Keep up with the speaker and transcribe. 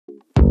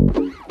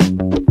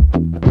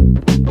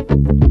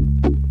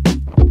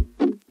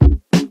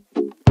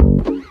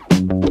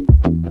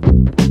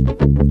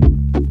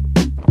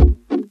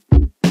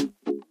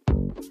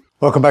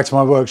Welcome back to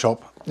my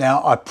workshop.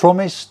 Now I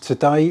promise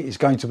today is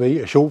going to be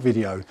a short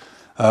video.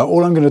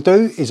 All I'm going to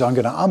do is I'm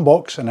going to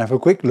unbox and have a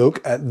quick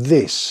look at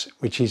this,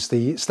 which is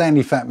the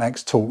Stanley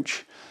Fatmax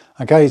torch.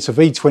 Okay, it's a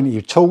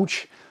V20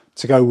 torch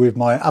to go with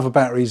my other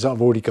batteries that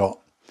I've already got.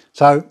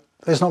 So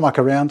let's not muck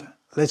around,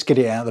 let's get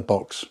it out of the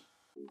box.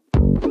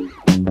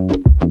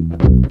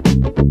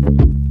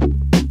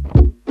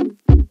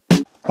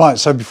 Right,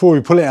 so before we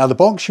pull it out of the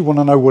box, you want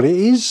to know what it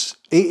is.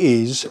 It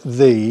is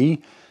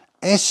the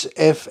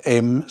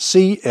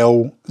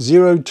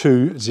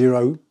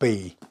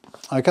SFMCL020-B.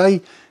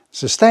 Okay,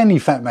 it's a Stanley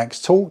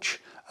Fatmax torch.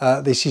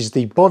 This is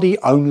the body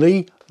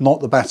only,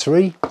 not the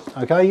battery.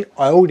 Okay,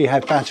 I already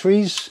have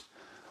batteries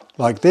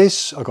like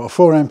this. I've got a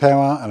 4 amp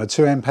hour and a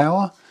 2 amp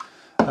hour.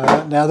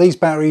 Now these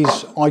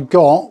batteries I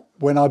got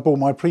when I bought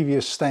my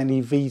previous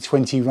Stanley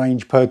V20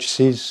 range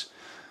purchases.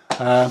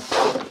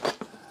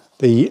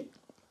 The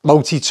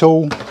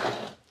multi-tool,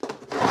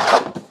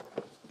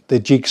 the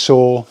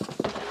jigsaw,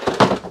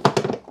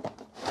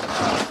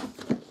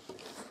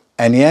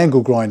 and the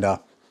angle grinder.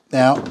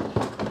 Now,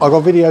 I've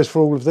got videos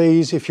for all of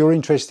these. If you're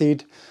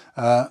interested,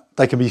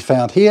 they can be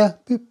found here.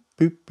 Boop,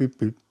 boop, boop,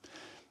 boop.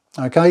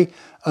 Okay,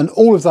 and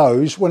all of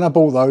those, when I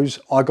bought those,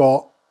 I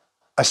got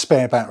a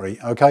spare battery.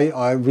 Okay,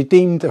 I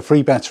redeemed a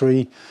free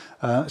battery.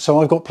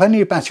 So I've got plenty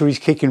of batteries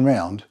kicking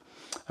around.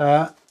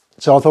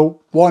 So I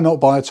thought, why not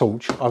buy a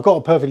torch? I've got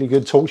a perfectly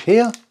good torch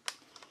here.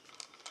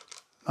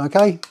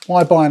 Okay,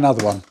 why buy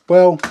another one?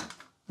 Well,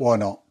 why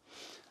not?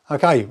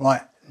 Okay,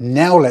 right,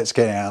 now let's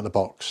get it out of the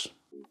box.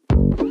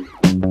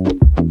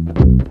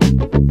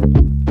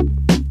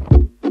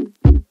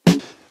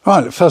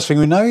 Right, the first thing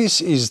we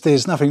notice is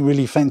there's nothing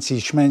really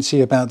fancy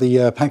schmancy about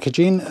the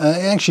packaging. It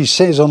actually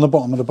says on the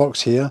bottom of the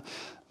box here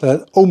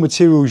that all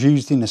materials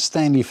used in the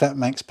Stanley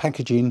Fatmax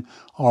packaging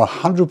are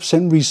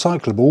 100%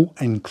 recyclable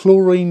and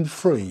chlorine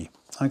free.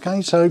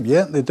 Okay, so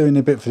yeah, they're doing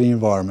a bit for the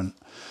environment.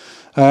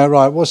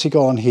 Right, what's he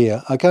got on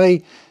here?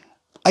 Okay,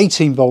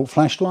 18 volt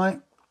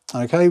flashlight.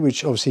 Okay,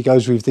 which obviously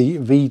goes with the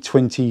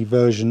V20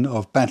 version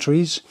of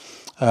batteries.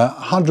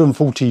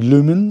 140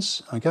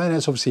 lumens. Okay,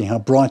 that's obviously how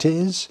bright it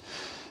is.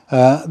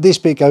 This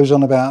bit goes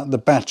on about the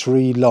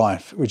battery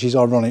life, which is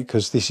ironic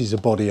because this is a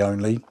body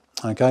only.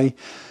 Okay,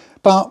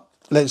 but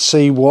let's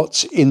see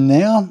what's in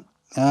there.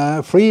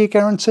 3-year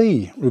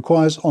guarantee,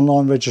 requires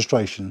online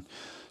registration.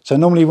 So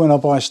normally when I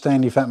buy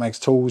Stanley Fatmax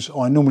tools,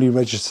 I normally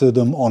register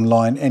them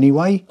online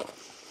anyway.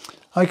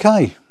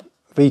 Okay,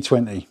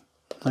 V20.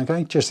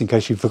 Okay, just in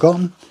case you've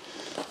forgotten.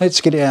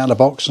 Let's get it out of the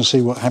box and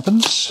see what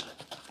happens.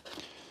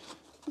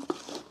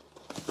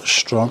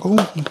 Struggle.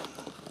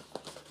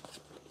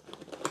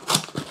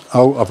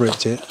 Oh, I've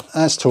ripped it.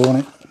 That's torn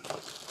it.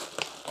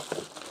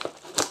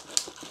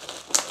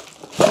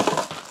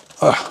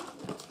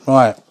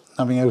 Right,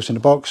 nothing else in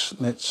the box.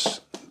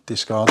 Let's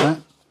discard that.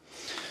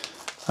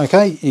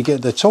 Okay, you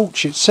get the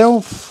torch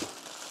itself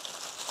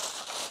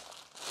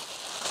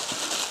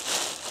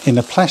in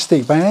a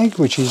plastic bag,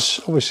 which is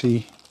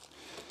obviously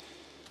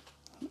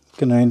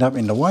going to end up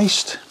in the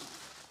waste.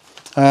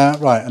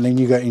 Right, and then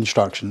you get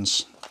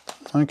instructions.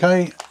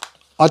 Okay,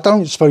 I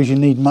don't suppose you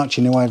need much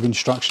in the way of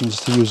instructions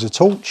to use a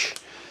torch.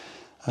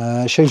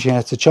 Shows you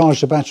how to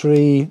charge the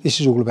battery. This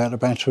is all about the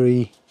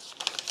battery.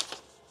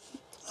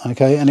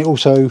 Okay, and it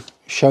also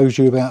shows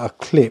you about a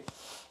clip.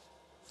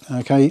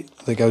 Okay,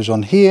 that goes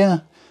on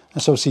here.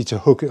 That's obviously to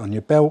hook it on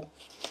your belt.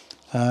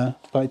 But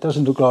it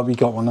doesn't look like we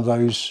got one of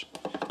those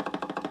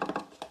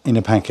in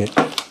a packet.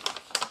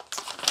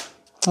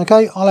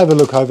 Okay, I'll have a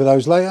look over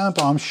those later,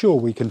 but I'm sure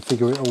we can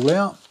figure it all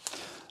out.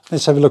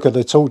 Let's have a look at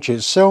the torch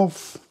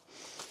itself.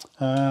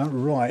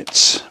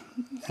 Right,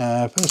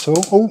 first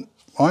of all,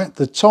 right,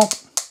 the top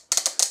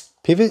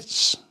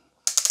pivots,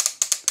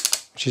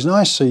 which is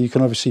nice. So you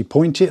can obviously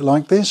point it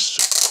like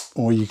this,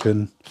 or you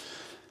can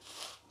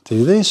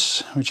do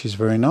this, which is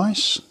very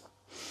nice.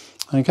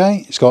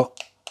 Okay, it's got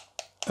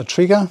a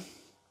trigger.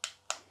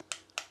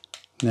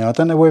 Now I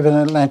don't know whether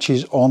that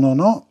latches on or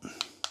not.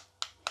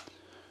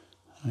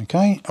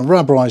 Okay, a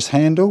rubberized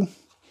handle,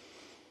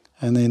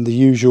 and then the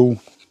usual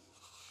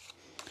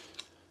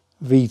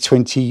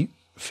V20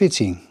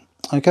 fitting.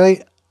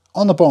 Okay,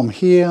 on the bottom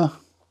here,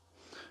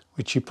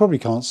 which you probably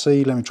can't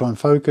see, let me try and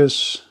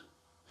focus.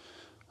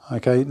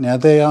 Okay, now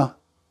there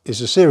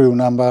is a serial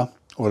number,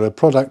 or the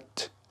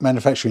product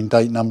manufacturing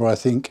date number, I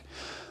think,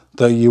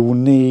 that you will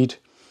need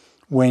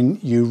when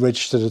you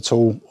register the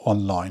tool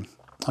online.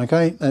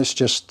 Okay, that's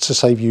just to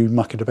save you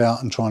mucking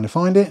about and trying to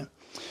find it.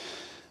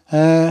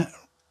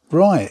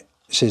 Right,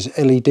 it says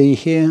LED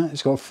here.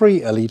 It's got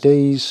 3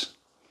 LEDs.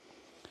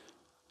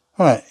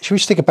 Right, should we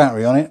stick a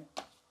battery on it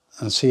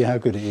and see how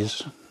good it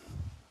is?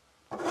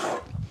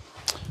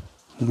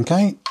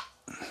 Okay,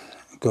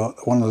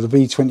 got one of the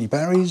V20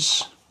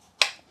 batteries.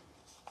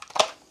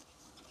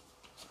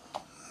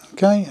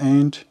 Okay,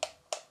 and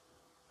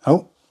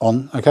oh,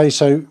 on. Okay,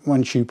 so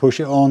once you push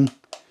it on,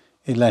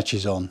 it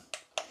latches on.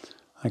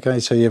 Okay,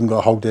 so you haven't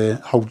got to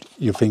hold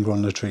your finger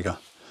on the trigger.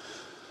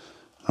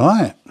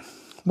 Right,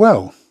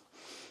 well,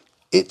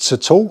 it's a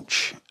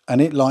torch and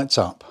it lights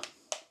up.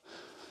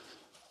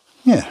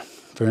 Yeah,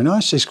 Very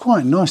nice. It's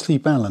quite nicely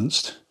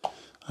balanced.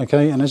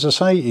 Okay, and as I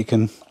say, you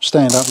can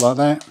stand up like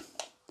that.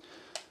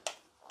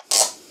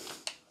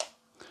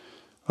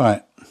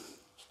 Right,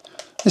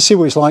 let's see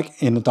what it's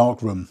like in a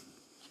dark room.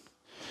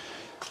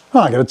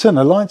 Right, I'm going to turn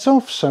the lights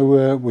off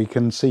so we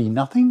can see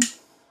nothing.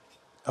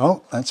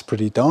 Oh, that's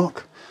pretty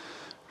dark.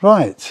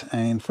 Right,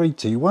 and 3,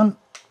 2, 1.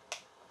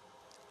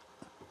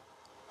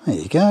 There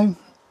you go.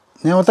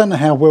 Now, I don't know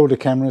how well the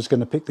camera is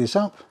going to pick this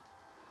up,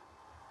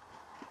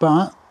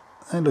 but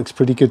that looks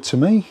pretty good to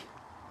me.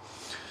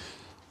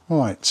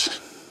 Right,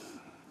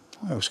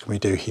 what else can we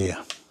do here?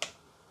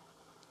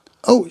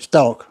 Oh, it's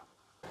dark.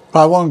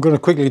 Right, what I'm going to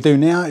quickly do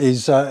now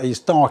is, it's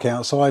dark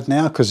outside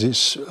now because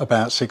it's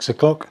about 6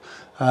 o'clock.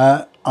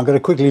 I'm going to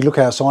quickly look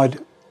outside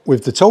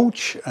with the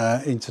torch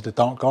into the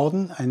dark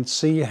garden and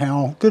see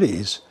how good it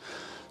is.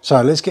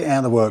 So let's get out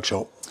of the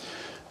workshop.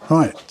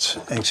 Right,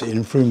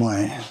 exiting through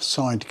my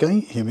side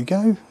gate, here we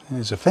go.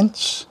 There's a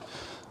fence,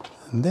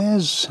 and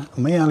there's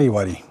my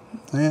alleyway.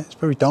 Yeah, it's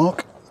very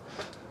dark.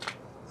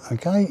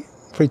 Okay,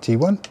 3, 2,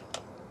 1.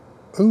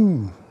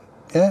 Ooh,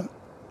 yeah.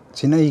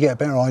 So now you get a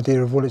better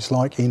idea of what it's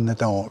like in the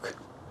dark.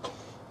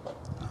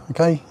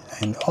 Okay,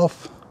 and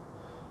off,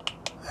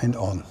 and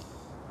on.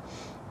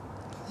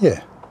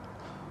 Yeah,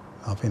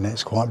 I think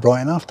that's quite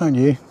bright enough, don't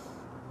you?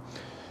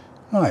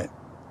 Right,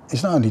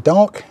 it's not only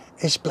dark,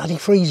 it's bloody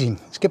freezing.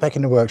 Let's get back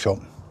in the workshop.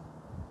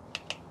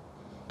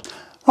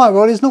 Right,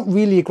 well, there's not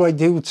really a great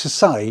deal to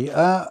say.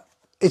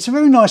 It's a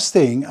very nice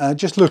thing,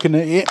 just looking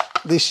at it.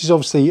 This is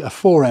obviously a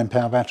 4 amp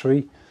hour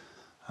battery,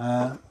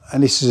 and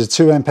this is a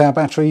 2 amp hour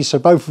battery, so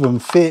both of them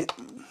fit.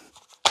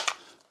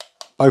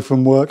 Both of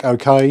them work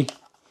okay.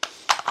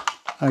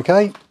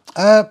 Okay,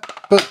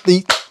 but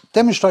the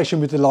demonstration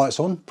with the lights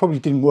on probably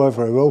didn't work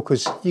very well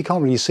because you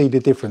can't really see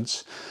the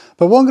difference.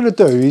 But what I'm going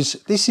to do is,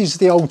 this is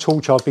the old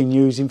torch I've been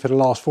using for the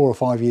last 4 or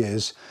 5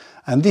 years,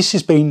 and this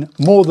has been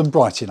more than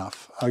bright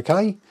enough,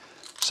 okay?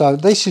 So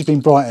this has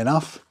been bright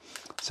enough.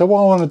 So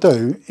what I want to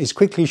do is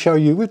quickly show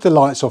you with the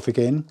lights off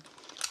again,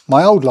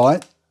 my old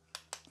light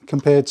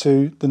compared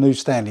to the new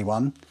Stanley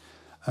one,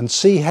 and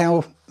see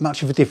how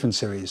much of a difference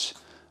there is.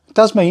 It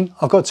does mean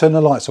I've got to turn the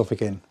lights off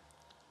again.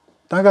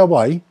 Don't go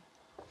away.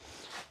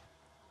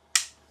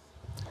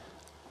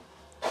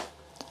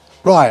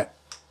 Right,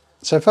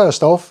 so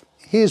first off,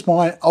 here's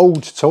my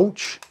old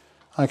torch,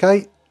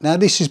 okay? Now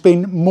this has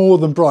been more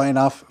than bright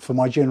enough for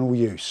my general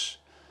use,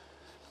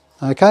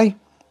 okay?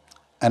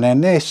 And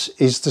then this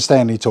is the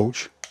Stanley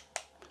torch.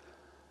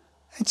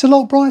 It's a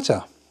lot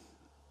brighter,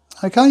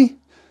 okay?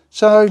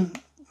 So,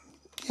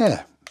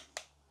 yeah.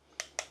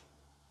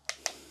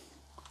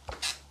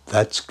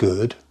 That's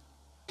good.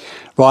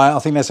 Right, I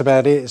think that's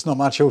about it. It's not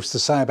much else to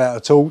say about a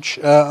torch.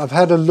 I've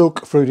had a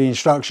look through the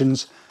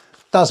instructions.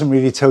 Doesn't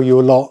really tell you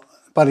a lot,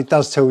 but it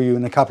does tell you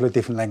in a couple of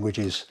different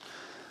languages.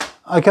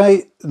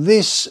 Okay,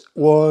 this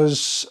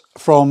was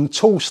from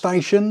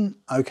Toolstation,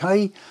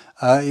 okay.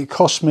 It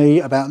cost me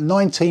about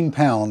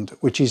 £19,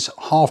 which is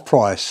half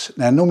price.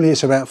 Now, normally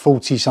it's about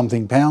 40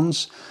 something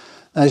pounds.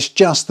 That's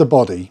just the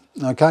body,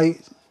 okay.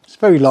 It's a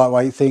very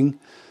lightweight thing,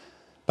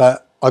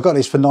 but I got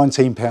this for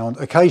 £19.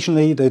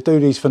 Occasionally they do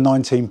these for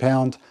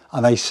 £19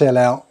 and they sell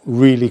out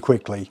really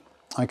quickly,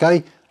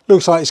 okay.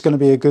 Looks like it's going to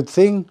be a good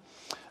thing.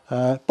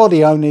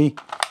 Body only,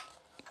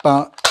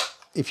 but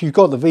if you've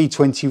got the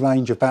V20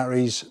 range of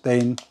batteries,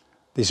 then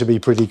this will be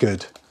pretty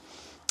good.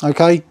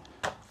 Okay,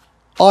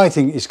 I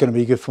think it's going to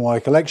be good for my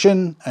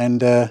collection,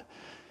 and I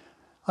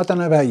don't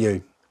know about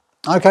you.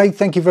 Okay,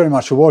 thank you very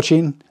much for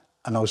watching,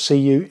 and I'll see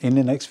you in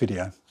the next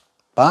video.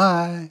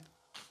 Bye.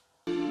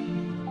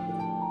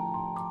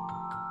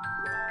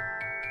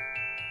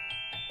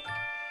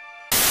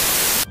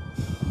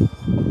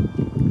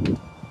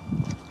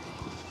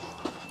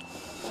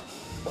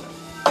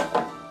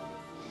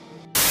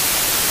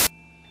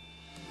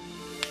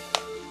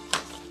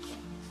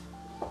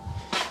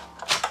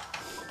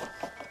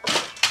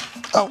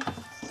 Oh,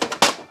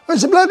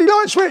 where's the bloody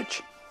light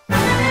switch?